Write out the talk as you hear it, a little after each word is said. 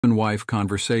and wife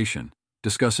conversation,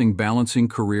 discussing balancing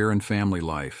career and family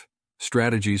life,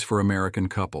 strategies for American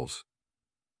couples.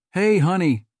 Hey,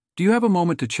 honey, do you have a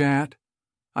moment to chat?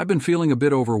 I've been feeling a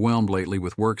bit overwhelmed lately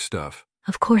with work stuff.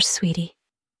 Of course, sweetie.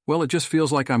 Well, it just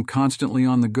feels like I'm constantly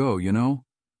on the go, you know?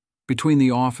 Between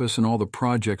the office and all the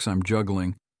projects I'm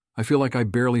juggling, I feel like I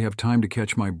barely have time to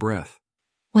catch my breath.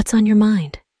 What's on your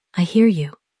mind? I hear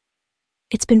you.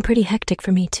 It's been pretty hectic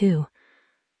for me, too.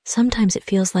 Sometimes it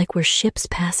feels like we're ships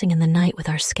passing in the night with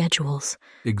our schedules.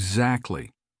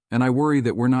 Exactly. And I worry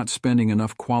that we're not spending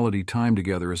enough quality time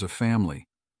together as a family.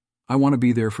 I want to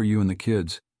be there for you and the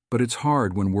kids, but it's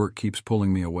hard when work keeps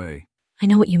pulling me away. I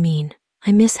know what you mean.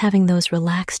 I miss having those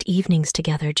relaxed evenings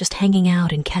together, just hanging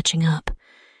out and catching up.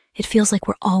 It feels like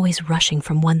we're always rushing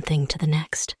from one thing to the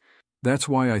next. That's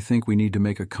why I think we need to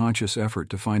make a conscious effort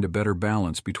to find a better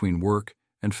balance between work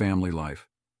and family life.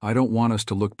 I don't want us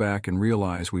to look back and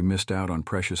realize we missed out on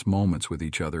precious moments with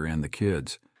each other and the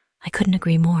kids. I couldn't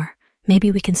agree more.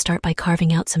 Maybe we can start by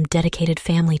carving out some dedicated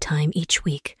family time each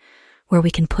week, where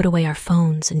we can put away our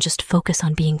phones and just focus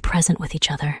on being present with each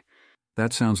other.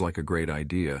 That sounds like a great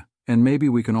idea. And maybe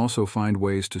we can also find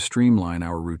ways to streamline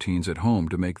our routines at home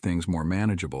to make things more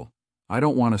manageable. I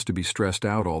don't want us to be stressed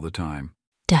out all the time.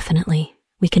 Definitely.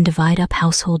 We can divide up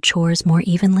household chores more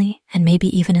evenly and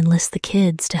maybe even enlist the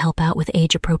kids to help out with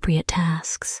age-appropriate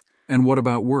tasks. And what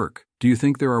about work? Do you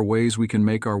think there are ways we can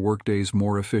make our workdays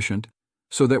more efficient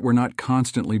so that we're not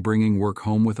constantly bringing work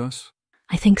home with us?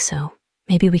 I think so.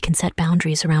 Maybe we can set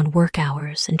boundaries around work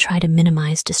hours and try to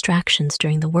minimize distractions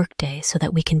during the workday so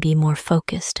that we can be more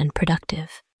focused and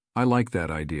productive. I like that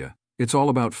idea. It's all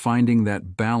about finding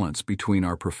that balance between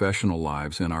our professional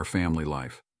lives and our family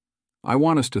life. I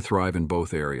want us to thrive in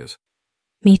both areas.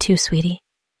 Me too, sweetie.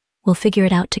 We'll figure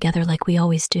it out together like we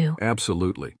always do.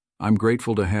 Absolutely. I'm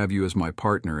grateful to have you as my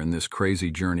partner in this crazy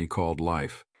journey called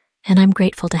life. And I'm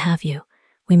grateful to have you.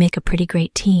 We make a pretty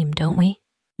great team, don't we?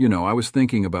 You know, I was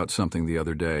thinking about something the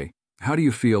other day. How do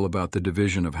you feel about the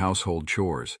division of household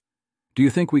chores? Do you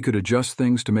think we could adjust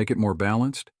things to make it more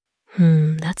balanced?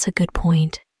 That's a good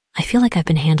point. I feel like I've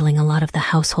been handling a lot of the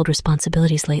household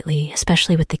responsibilities lately,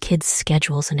 especially with the kids'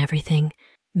 schedules and everything.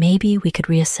 Maybe we could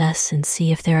reassess and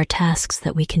see if there are tasks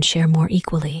that we can share more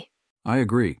equally. I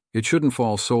agree. It shouldn't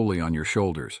fall solely on your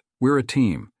shoulders. We're a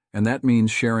team, and that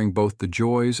means sharing both the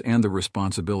joys and the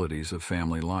responsibilities of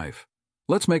family life.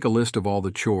 Let's make a list of all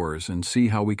the chores and see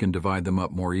how we can divide them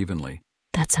up more evenly.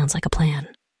 That sounds like a plan.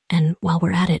 And while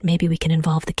we're at it, maybe we can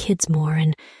involve the kids more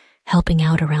in helping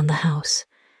out around the house.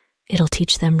 It'll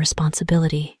teach them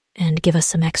responsibility and give us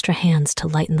some extra hands to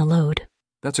lighten the load.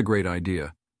 That's a great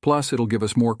idea. Plus, it'll give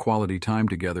us more quality time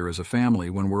together as a family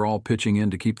when we're all pitching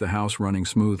in to keep the house running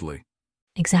smoothly.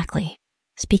 Exactly.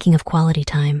 Speaking of quality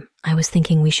time, I was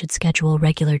thinking we should schedule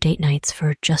regular date nights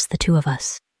for just the two of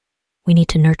us. We need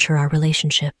to nurture our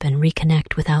relationship and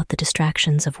reconnect without the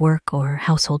distractions of work or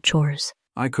household chores.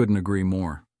 I couldn't agree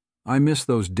more. I miss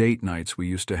those date nights we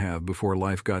used to have before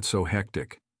life got so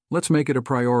hectic. Let's make it a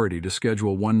priority to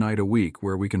schedule one night a week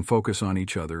where we can focus on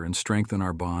each other and strengthen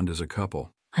our bond as a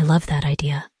couple. I love that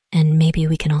idea. And maybe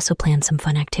we can also plan some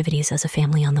fun activities as a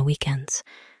family on the weekends.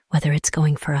 Whether it's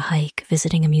going for a hike,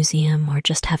 visiting a museum, or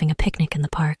just having a picnic in the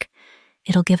park,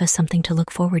 it'll give us something to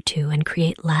look forward to and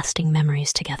create lasting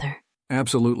memories together.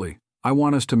 Absolutely. I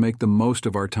want us to make the most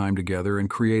of our time together and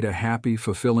create a happy,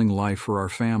 fulfilling life for our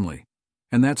family.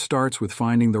 And that starts with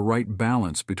finding the right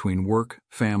balance between work,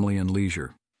 family, and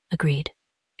leisure. Agreed.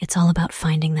 It's all about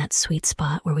finding that sweet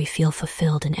spot where we feel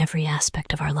fulfilled in every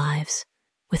aspect of our lives.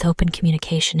 With open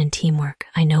communication and teamwork,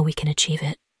 I know we can achieve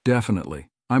it. Definitely.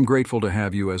 I'm grateful to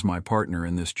have you as my partner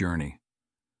in this journey.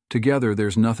 Together,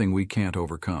 there's nothing we can't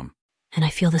overcome. And I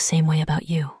feel the same way about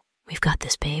you. We've got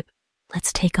this, babe.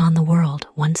 Let's take on the world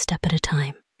one step at a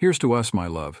time. Here's to us, my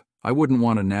love. I wouldn't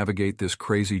want to navigate this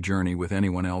crazy journey with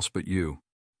anyone else but you.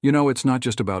 You know, it's not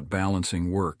just about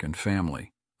balancing work and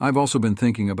family. I've also been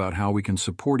thinking about how we can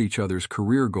support each other's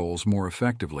career goals more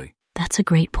effectively. That's a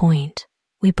great point.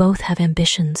 We both have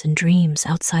ambitions and dreams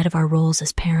outside of our roles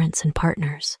as parents and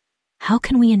partners. How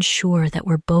can we ensure that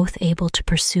we're both able to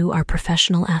pursue our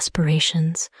professional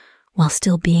aspirations while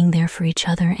still being there for each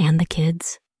other and the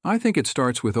kids? I think it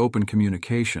starts with open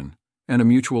communication and a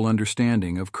mutual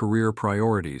understanding of career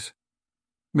priorities.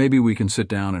 Maybe we can sit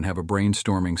down and have a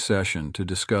brainstorming session to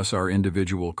discuss our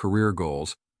individual career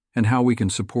goals and how we can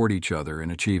support each other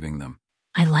in achieving them.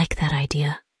 I like that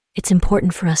idea. It's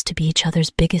important for us to be each other's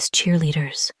biggest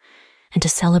cheerleaders and to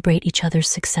celebrate each other's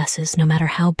successes no matter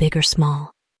how big or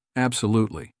small.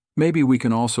 Absolutely. Maybe we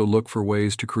can also look for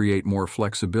ways to create more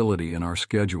flexibility in our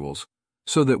schedules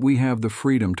so that we have the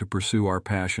freedom to pursue our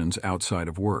passions outside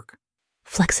of work.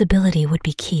 Flexibility would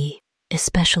be key,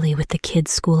 especially with the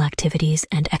kids' school activities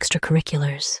and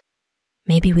extracurriculars.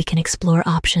 Maybe we can explore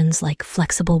options like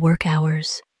flexible work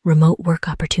hours, remote work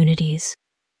opportunities,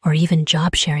 or even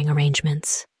job-sharing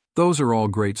arrangements. Those are all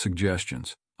great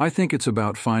suggestions. I think it's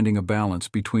about finding a balance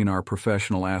between our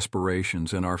professional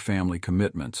aspirations and our family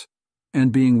commitments,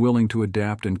 and being willing to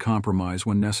adapt and compromise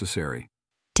when necessary.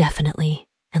 Definitely.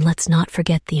 And let's not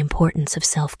forget the importance of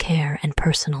self-care and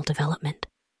personal development.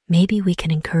 Maybe we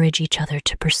can encourage each other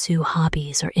to pursue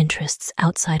hobbies or interests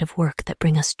outside of work that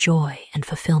bring us joy and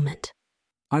fulfillment.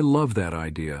 I love that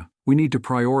idea. We need to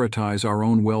prioritize our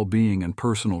own well-being and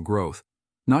personal growth,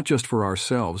 not just for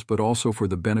ourselves, but also for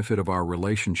the benefit of our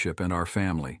relationship and our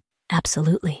family.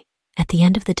 Absolutely. At the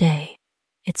end of the day,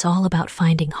 it's all about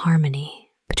finding harmony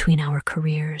between our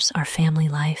careers, our family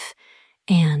life,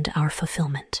 and our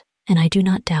fulfillment. And I do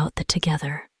not doubt that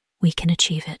together we can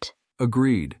achieve it.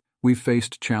 Agreed. We've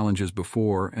faced challenges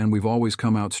before, and we've always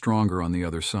come out stronger on the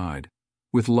other side.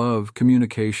 With love,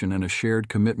 communication, and a shared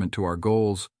commitment to our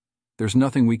goals, there's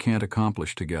nothing we can't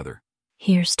accomplish together.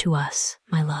 Here's to us,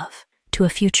 my love, to a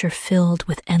future filled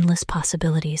with endless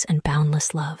possibilities and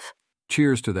boundless love.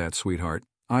 Cheers to that, sweetheart.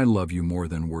 I love you more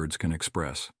than words can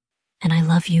express. And I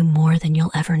love you more than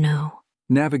you'll ever know.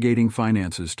 Navigating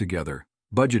finances together.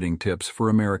 Budgeting tips for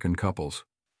American couples.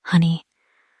 Honey,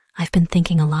 I've been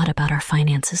thinking a lot about our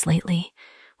finances lately.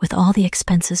 With all the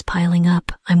expenses piling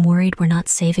up, I'm worried we're not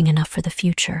saving enough for the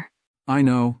future. I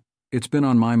know. It's been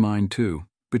on my mind too.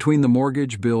 Between the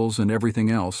mortgage, bills, and everything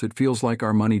else, it feels like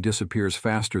our money disappears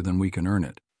faster than we can earn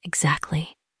it.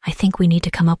 Exactly. I think we need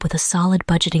to come up with a solid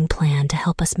budgeting plan to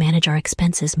help us manage our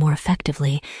expenses more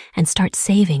effectively and start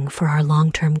saving for our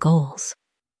long-term goals.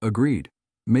 Agreed.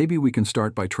 Maybe we can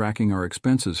start by tracking our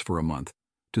expenses for a month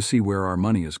to see where our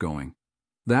money is going.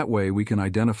 That way we can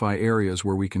identify areas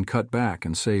where we can cut back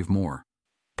and save more.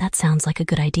 That sounds like a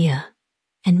good idea.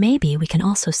 And maybe we can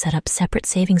also set up separate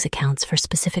savings accounts for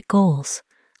specific goals,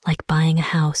 like buying a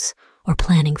house or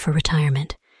planning for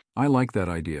retirement. I like that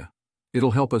idea.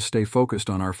 It'll help us stay focused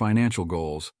on our financial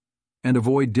goals and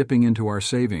avoid dipping into our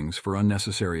savings for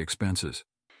unnecessary expenses.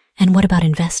 And what about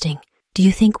investing? Do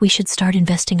you think we should start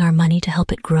investing our money to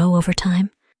help it grow over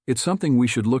time? It's something we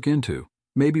should look into.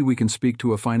 Maybe we can speak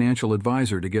to a financial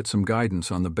advisor to get some guidance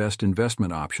on the best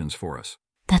investment options for us.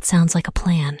 That sounds like a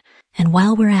plan. And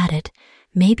while we're at it,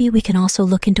 maybe we can also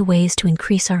look into ways to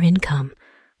increase our income,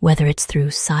 whether it's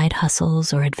through side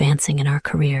hustles or advancing in our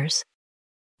careers.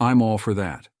 I'm all for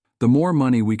that. The more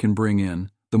money we can bring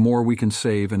in, the more we can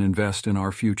save and invest in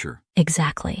our future.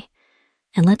 Exactly.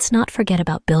 And let's not forget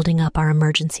about building up our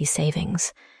emergency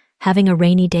savings. Having a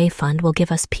rainy day fund will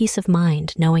give us peace of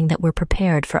mind knowing that we're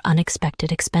prepared for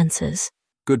unexpected expenses.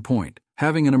 Good point.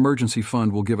 Having an emergency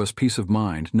fund will give us peace of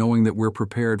mind knowing that we're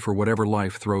prepared for whatever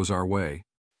life throws our way.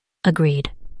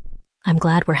 Agreed. I'm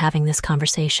glad we're having this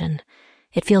conversation.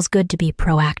 It feels good to be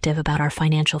proactive about our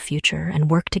financial future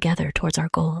and work together towards our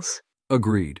goals.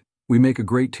 Agreed. We make a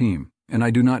great team, and I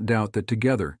do not doubt that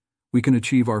together we can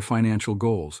achieve our financial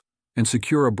goals and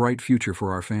secure a bright future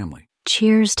for our family.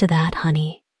 Cheers to that,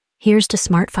 honey. Here's to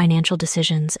smart financial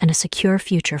decisions and a secure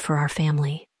future for our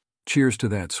family. Cheers to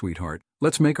that, sweetheart.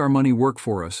 Let's make our money work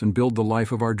for us and build the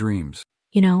life of our dreams.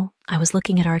 You know, I was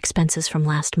looking at our expenses from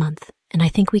last month, and I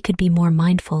think we could be more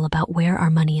mindful about where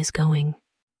our money is going.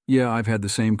 Yeah, I've had the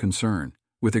same concern.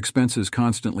 With expenses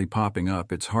constantly popping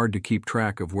up, it's hard to keep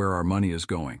track of where our money is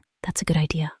going. That's a good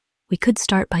idea. We could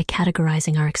start by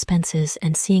categorizing our expenses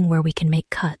and seeing where we can make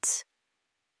cuts.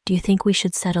 Do you think we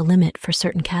should set a limit for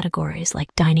certain categories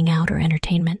like dining out or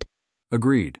entertainment?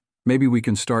 Agreed. Maybe we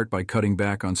can start by cutting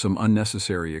back on some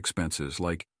unnecessary expenses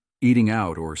like eating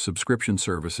out or subscription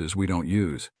services we don't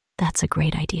use. That's a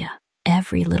great idea.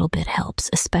 Every little bit helps,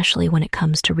 especially when it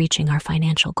comes to reaching our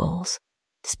financial goals.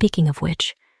 Speaking of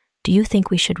which, do you think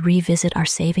we should revisit our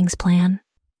savings plan?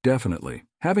 Definitely.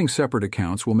 Having separate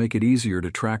accounts will make it easier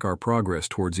to track our progress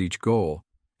towards each goal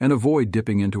and avoid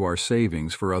dipping into our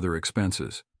savings for other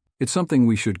expenses. It's something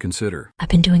we should consider. I've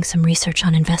been doing some research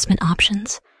on investment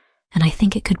options, and I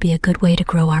think it could be a good way to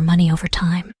grow our money over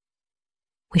time.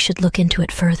 We should look into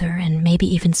it further and maybe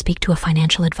even speak to a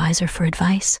financial advisor for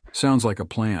advice. Sounds like a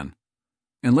plan.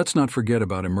 And let's not forget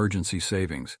about emergency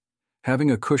savings.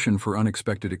 Having a cushion for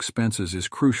unexpected expenses is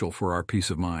crucial for our peace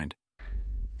of mind.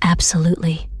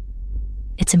 Absolutely.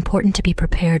 It's important to be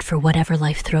prepared for whatever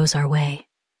life throws our way.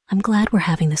 I'm glad we're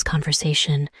having this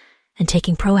conversation and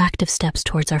taking proactive steps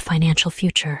towards our financial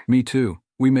future. Me too.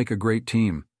 We make a great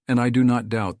team, and I do not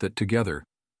doubt that together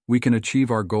we can achieve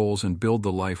our goals and build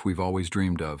the life we've always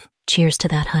dreamed of. Cheers to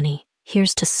that, honey.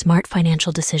 Here's to smart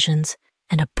financial decisions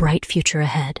and a bright future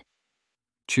ahead.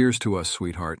 Cheers to us,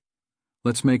 sweetheart.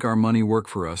 Let's make our money work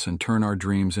for us and turn our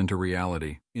dreams into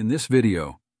reality. In this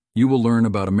video, you will learn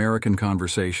about American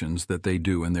conversations that they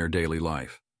do in their daily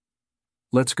life.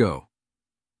 Let's go.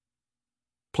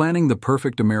 Planning the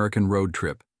perfect American road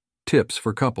trip. Tips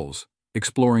for couples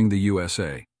exploring the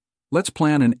USA. Let's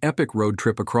plan an epic road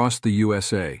trip across the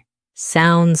USA.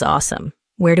 Sounds awesome.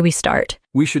 Where do we start?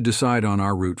 We should decide on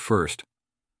our route first.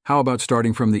 How about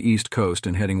starting from the East Coast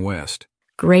and heading west?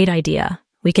 Great idea.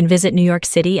 We can visit New York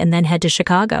City and then head to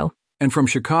Chicago. And from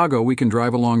Chicago, we can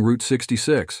drive along Route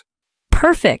 66.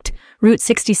 Perfect! Route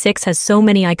 66 has so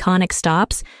many iconic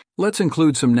stops. Let's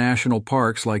include some national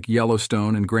parks like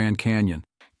Yellowstone and Grand Canyon.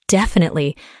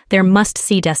 Definitely. They're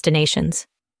must-see destinations.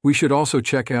 We should also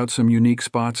check out some unique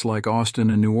spots like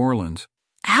Austin and New Orleans.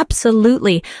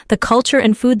 Absolutely. The culture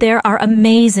and food there are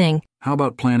amazing. How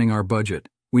about planning our budget?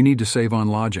 We need to save on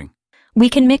lodging. We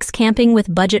can mix camping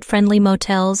with budget-friendly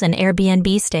motels and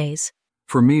Airbnb stays.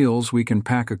 For meals, we can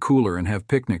pack a cooler and have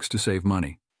picnics to save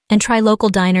money. And try local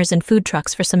diners and food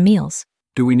trucks for some meals.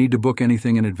 Do we need to book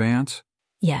anything in advance?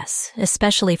 Yes,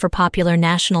 especially for popular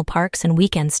national parks and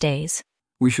weekend stays.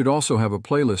 We should also have a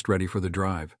playlist ready for the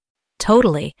drive.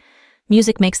 Totally.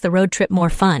 Music makes the road trip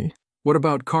more fun. What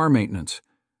about car maintenance?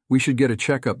 We should get a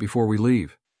checkup before we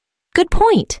leave. Good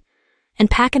point. And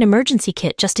pack an emergency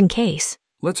kit just in case.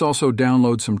 Let's also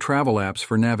download some travel apps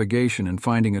for navigation and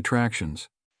finding attractions.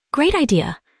 Great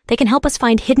idea. They can help us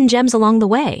find hidden gems along the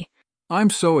way. I'm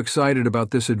so excited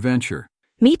about this adventure.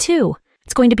 Me too.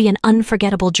 It's going to be an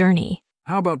unforgettable journey.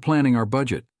 How about planning our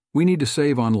budget? We need to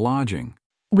save on lodging.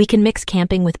 We can mix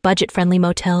camping with budget-friendly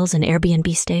motels and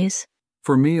Airbnb stays.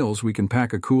 For meals, we can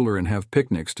pack a cooler and have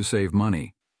picnics to save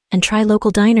money. And try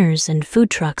local diners and food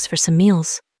trucks for some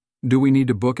meals. Do we need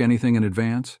to book anything in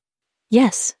advance?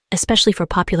 Yes, especially for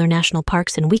popular national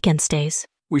parks and weekend stays.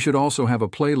 We should also have a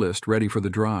playlist ready for the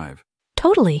drive.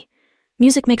 Totally.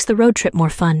 Music makes the road trip more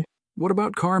fun. What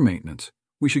about car maintenance?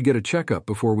 We should get a checkup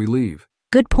before we leave.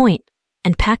 Good point.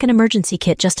 And pack an emergency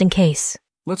kit just in case.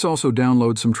 Let's also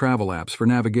download some travel apps for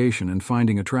navigation and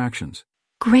finding attractions.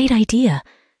 Great idea.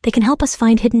 They can help us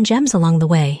find hidden gems along the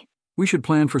way. We should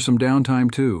plan for some downtime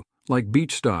too, like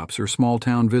beach stops or small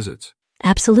town visits.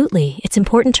 Absolutely. It's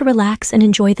important to relax and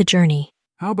enjoy the journey.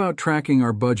 How about tracking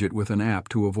our budget with an app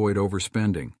to avoid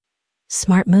overspending?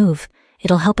 Smart move.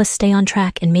 It'll help us stay on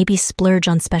track and maybe splurge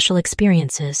on special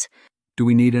experiences. Do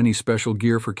we need any special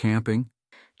gear for camping?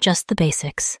 Just the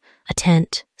basics. A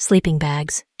tent, sleeping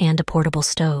bags, and a portable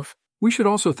stove. We should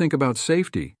also think about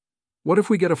safety. What if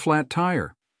we get a flat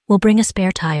tire? We'll bring a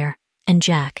spare tire and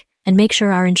jack and make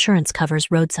sure our insurance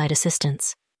covers roadside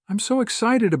assistance. I'm so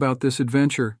excited about this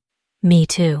adventure. Me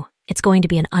too. It's going to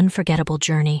be an unforgettable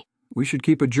journey. We should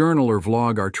keep a journal or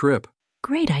vlog our trip.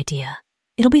 Great idea.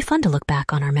 It'll be fun to look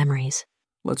back on our memories.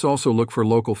 Let's also look for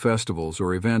local festivals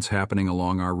or events happening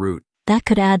along our route. That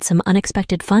could add some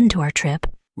unexpected fun to our trip.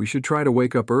 We should try to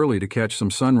wake up early to catch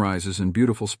some sunrises in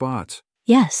beautiful spots.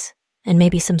 Yes, and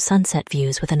maybe some sunset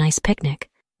views with a nice picnic.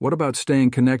 What about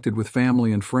staying connected with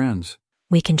family and friends?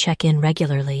 We can check in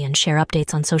regularly and share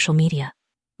updates on social media.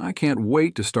 I can't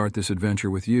wait to start this adventure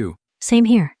with you. Same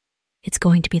here. It's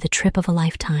going to be the trip of a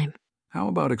lifetime. How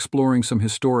about exploring some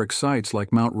historic sites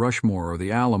like Mount Rushmore or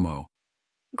the Alamo?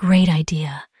 Great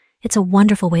idea. It's a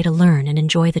wonderful way to learn and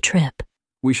enjoy the trip.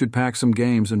 We should pack some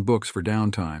games and books for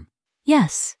downtime.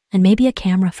 Yes, and maybe a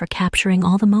camera for capturing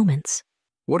all the moments.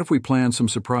 What if we plan some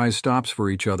surprise stops for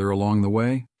each other along the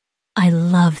way? I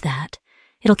love that.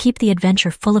 It'll keep the adventure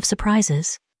full of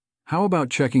surprises. How about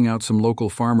checking out some local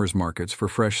farmers markets for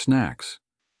fresh snacks?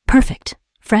 Perfect.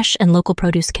 Fresh and local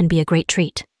produce can be a great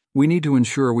treat. We need to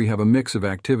ensure we have a mix of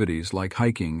activities like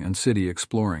hiking and city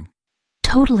exploring.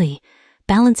 Totally.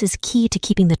 Balance is key to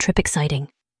keeping the trip exciting.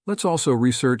 Let's also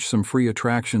research some free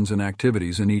attractions and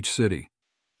activities in each city.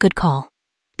 Good call.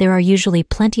 There are usually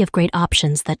plenty of great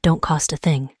options that don't cost a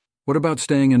thing. What about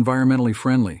staying environmentally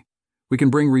friendly? We can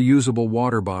bring reusable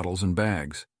water bottles and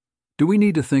bags. Do we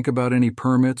need to think about any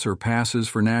permits or passes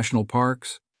for national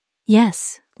parks?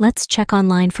 Yes, let's check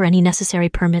online for any necessary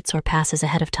permits or passes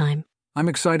ahead of time. I'm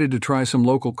excited to try some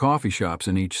local coffee shops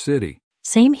in each city.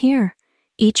 Same here.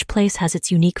 Each place has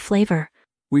its unique flavor.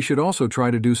 We should also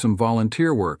try to do some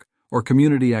volunteer work or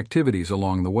community activities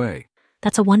along the way.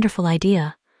 That's a wonderful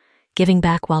idea. Giving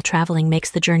back while traveling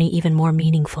makes the journey even more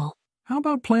meaningful. How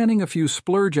about planning a few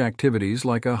splurge activities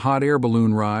like a hot air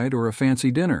balloon ride or a fancy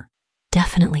dinner?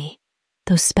 Definitely.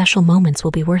 Those special moments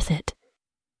will be worth it.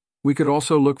 We could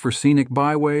also look for scenic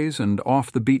byways and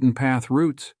off-the-beaten-path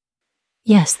routes.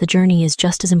 Yes, the journey is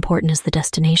just as important as the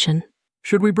destination.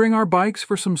 Should we bring our bikes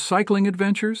for some cycling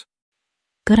adventures?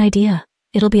 Good idea.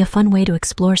 It'll be a fun way to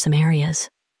explore some areas.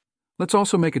 Let's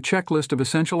also make a checklist of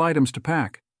essential items to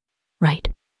pack.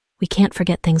 Right. We can't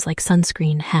forget things like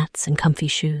sunscreen, hats, and comfy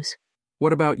shoes.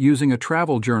 What about using a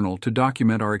travel journal to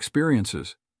document our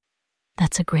experiences?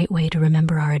 That's a great way to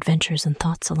remember our adventures and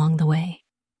thoughts along the way.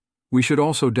 We should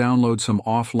also download some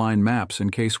offline maps in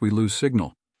case we lose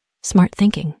signal. Smart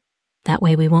thinking. That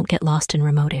way we won't get lost in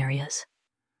remote areas.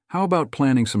 How about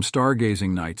planning some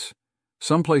stargazing nights?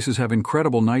 Some places have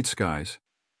incredible night skies.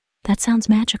 That sounds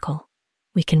magical.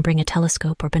 We can bring a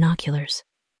telescope or binoculars.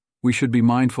 We should be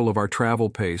mindful of our travel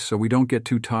pace so we don't get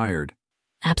too tired.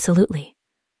 Absolutely.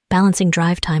 Balancing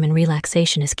drive time and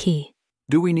relaxation is key.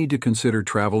 Do we need to consider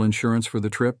travel insurance for the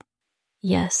trip?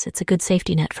 Yes, it's a good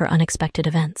safety net for unexpected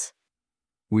events.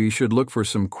 We should look for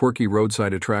some quirky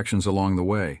roadside attractions along the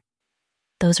way.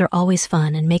 Those are always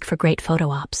fun and make for great photo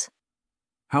ops.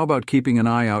 How about keeping an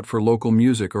eye out for local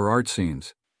music or art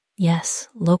scenes? Yes,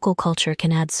 local culture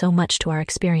can add so much to our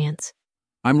experience.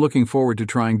 I'm looking forward to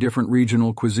trying different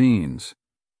regional cuisines.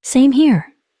 Same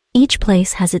here. Each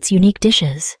place has its unique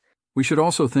dishes. We should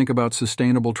also think about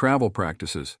sustainable travel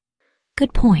practices.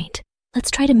 Good point. Let's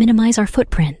try to minimize our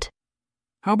footprint.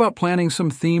 How about planning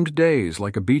some themed days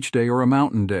like a beach day or a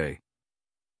mountain day?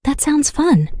 That sounds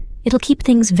fun. It'll keep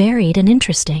things varied and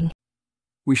interesting.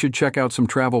 We should check out some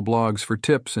travel blogs for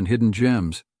tips and hidden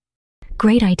gems.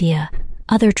 Great idea.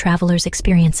 Other travelers'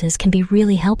 experiences can be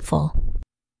really helpful.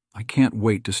 I can't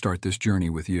wait to start this journey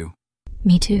with you.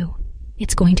 Me too.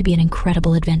 It's going to be an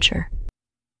incredible adventure.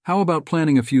 How about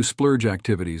planning a few splurge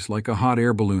activities like a hot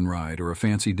air balloon ride or a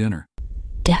fancy dinner?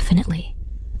 Definitely.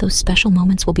 Those special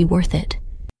moments will be worth it.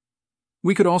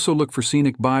 We could also look for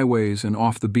scenic byways and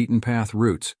off-the-beaten-path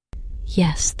routes.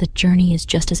 Yes, the journey is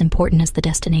just as important as the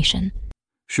destination.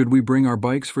 Should we bring our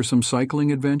bikes for some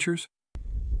cycling adventures?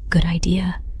 Good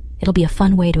idea. It'll be a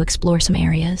fun way to explore some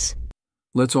areas.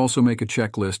 Let's also make a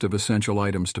checklist of essential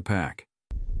items to pack.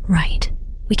 Right.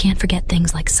 We can't forget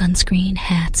things like sunscreen,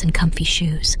 hats, and comfy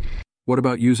shoes. What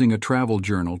about using a travel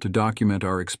journal to document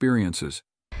our experiences?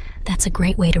 That's a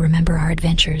great way to remember our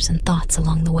adventures and thoughts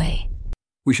along the way.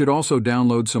 We should also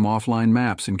download some offline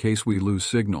maps in case we lose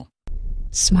signal.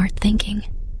 Smart thinking.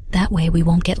 That way we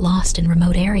won't get lost in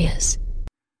remote areas.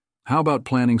 How about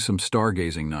planning some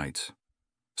stargazing nights?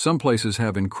 Some places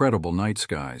have incredible night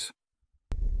skies.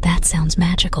 That sounds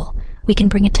magical. We can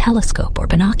bring a telescope or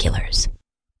binoculars.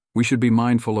 We should be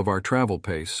mindful of our travel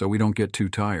pace so we don't get too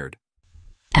tired.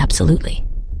 Absolutely.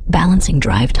 Balancing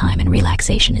drive time and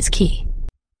relaxation is key.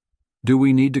 Do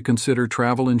we need to consider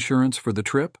travel insurance for the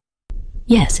trip?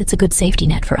 Yes, it's a good safety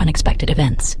net for unexpected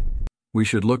events. We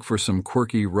should look for some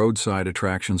quirky roadside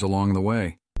attractions along the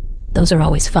way. Those are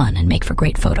always fun and make for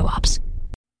great photo ops.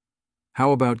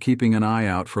 How about keeping an eye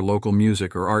out for local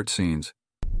music or art scenes?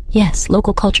 Yes,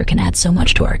 local culture can add so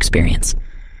much to our experience.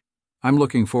 I'm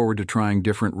looking forward to trying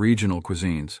different regional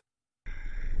cuisines.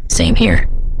 Same here.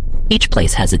 Each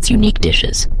place has its unique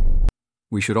dishes.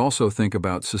 We should also think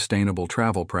about sustainable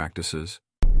travel practices.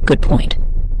 Good point.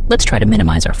 Let's try to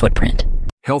minimize our footprint.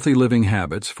 Healthy living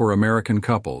habits for American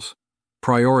couples.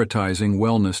 Prioritizing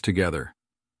wellness together.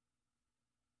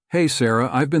 Hey Sarah,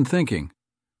 I've been thinking.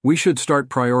 We should start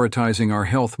prioritizing our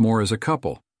health more as a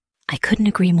couple. I couldn't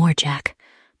agree more, Jack.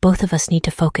 Both of us need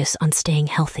to focus on staying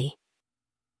healthy.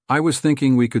 I was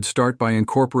thinking we could start by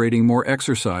incorporating more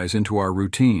exercise into our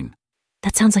routine.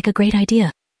 That sounds like a great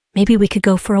idea. Maybe we could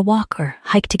go for a walk or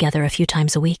hike together a few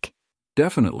times a week.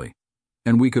 Definitely.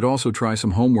 And we could also try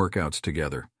some home workouts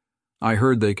together. I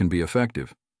heard they can be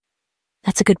effective.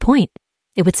 That's a good point.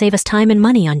 It would save us time and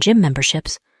money on gym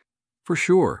memberships. For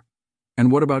sure.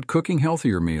 And what about cooking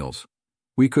healthier meals?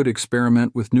 We could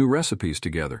experiment with new recipes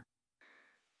together.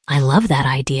 I love that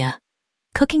idea.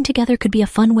 Cooking together could be a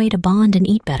fun way to bond and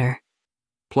eat better.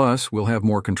 Plus, we'll have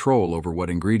more control over what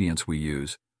ingredients we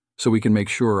use, so we can make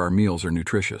sure our meals are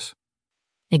nutritious.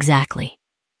 Exactly.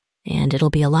 And it'll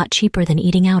be a lot cheaper than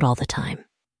eating out all the time.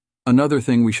 Another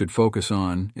thing we should focus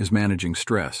on is managing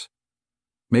stress.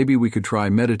 Maybe we could try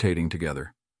meditating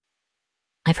together.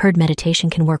 I've heard meditation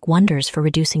can work wonders for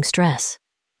reducing stress.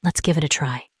 Let's give it a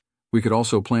try. We could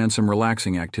also plan some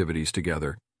relaxing activities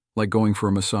together, like going for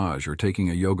a massage or taking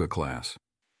a yoga class.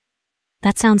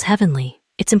 That sounds heavenly.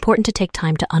 It's important to take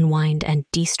time to unwind and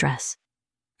de-stress.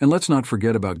 And let's not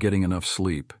forget about getting enough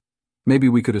sleep. Maybe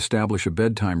we could establish a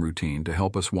bedtime routine to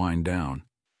help us wind down.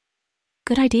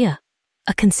 Good idea.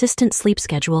 A consistent sleep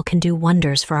schedule can do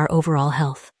wonders for our overall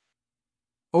health.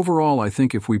 Overall, I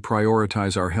think if we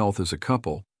prioritize our health as a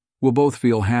couple, we'll both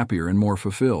feel happier and more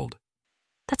fulfilled.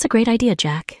 That's a great idea,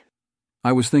 Jack.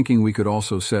 I was thinking we could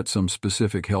also set some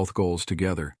specific health goals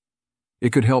together.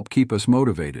 It could help keep us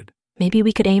motivated. Maybe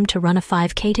we could aim to run a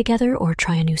 5K together or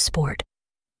try a new sport.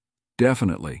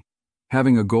 Definitely.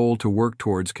 Having a goal to work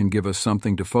towards can give us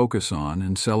something to focus on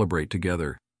and celebrate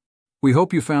together. We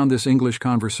hope you found this English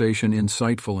conversation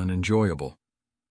insightful and enjoyable.